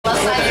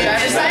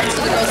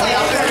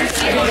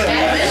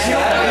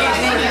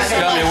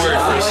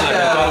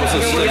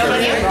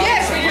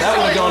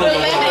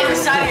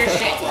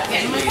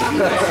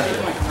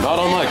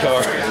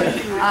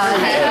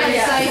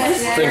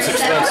Thing's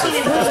expensive.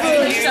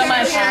 Thank you so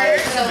much.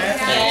 Alright, good.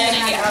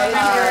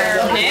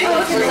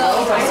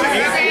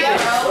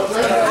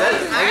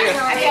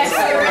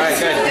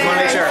 Just want to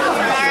make sure.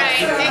 Alright,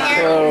 take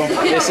care. So,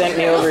 they sent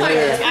me over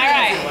here.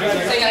 Alright,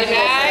 so you got a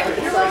bag,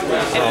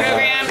 a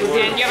program,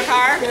 and you have a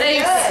car?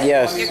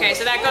 Yes. Okay,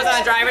 so that goes on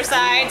the driver's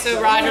side, so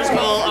Rogers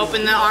will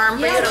open the arm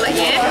for you to let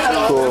you in.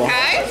 Cool.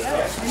 Okay?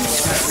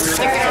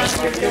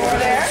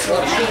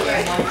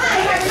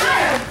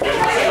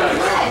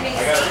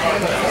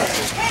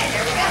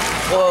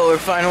 Whoa, we're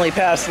finally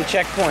past the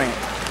checkpoint.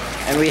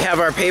 And we have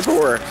our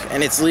paperwork,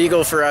 and it's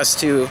legal for us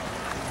to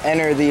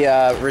enter the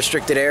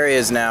restricted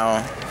areas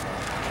now.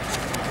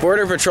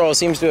 Border Patrol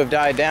seems to have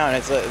died down.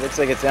 It looks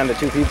like it's down to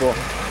 2 people.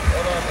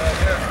 Hold on back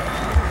here.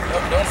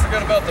 Don't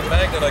forget about the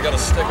magnet I got to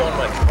stick on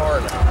my car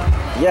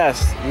now.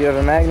 Yes, you have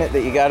a magnet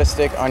that you got to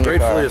stick on your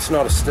car. Gratefully, it's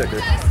not a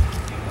sticker.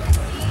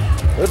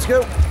 Let's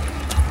go.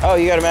 Oh,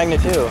 you got a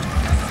magnet too.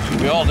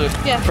 We all do.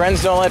 Yeah.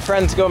 Friends don't let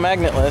friends go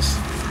magnetless.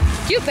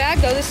 Cute bag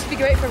though. This would be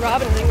great for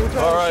Robin. I think.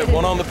 All right,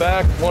 one on the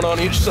back, one on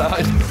each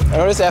side. I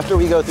notice after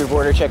we go through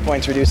border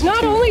checkpoints, reduce it Not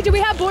to... only do we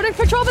have Border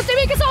Patrol, but they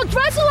make us all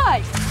dress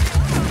alike.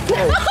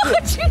 Oh,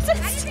 Jesus.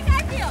 How do you think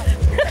I feel?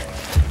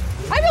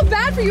 I feel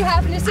bad for you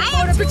having to say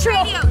Border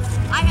Patrol.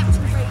 I have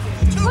 2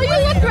 radios. Well, you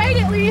look great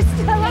at least.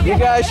 I love You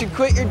guys should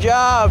quit your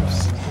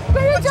jobs.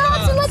 Quit your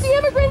jobs and let the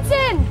immigrants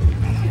in.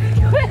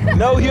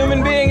 No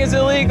human being is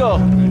illegal.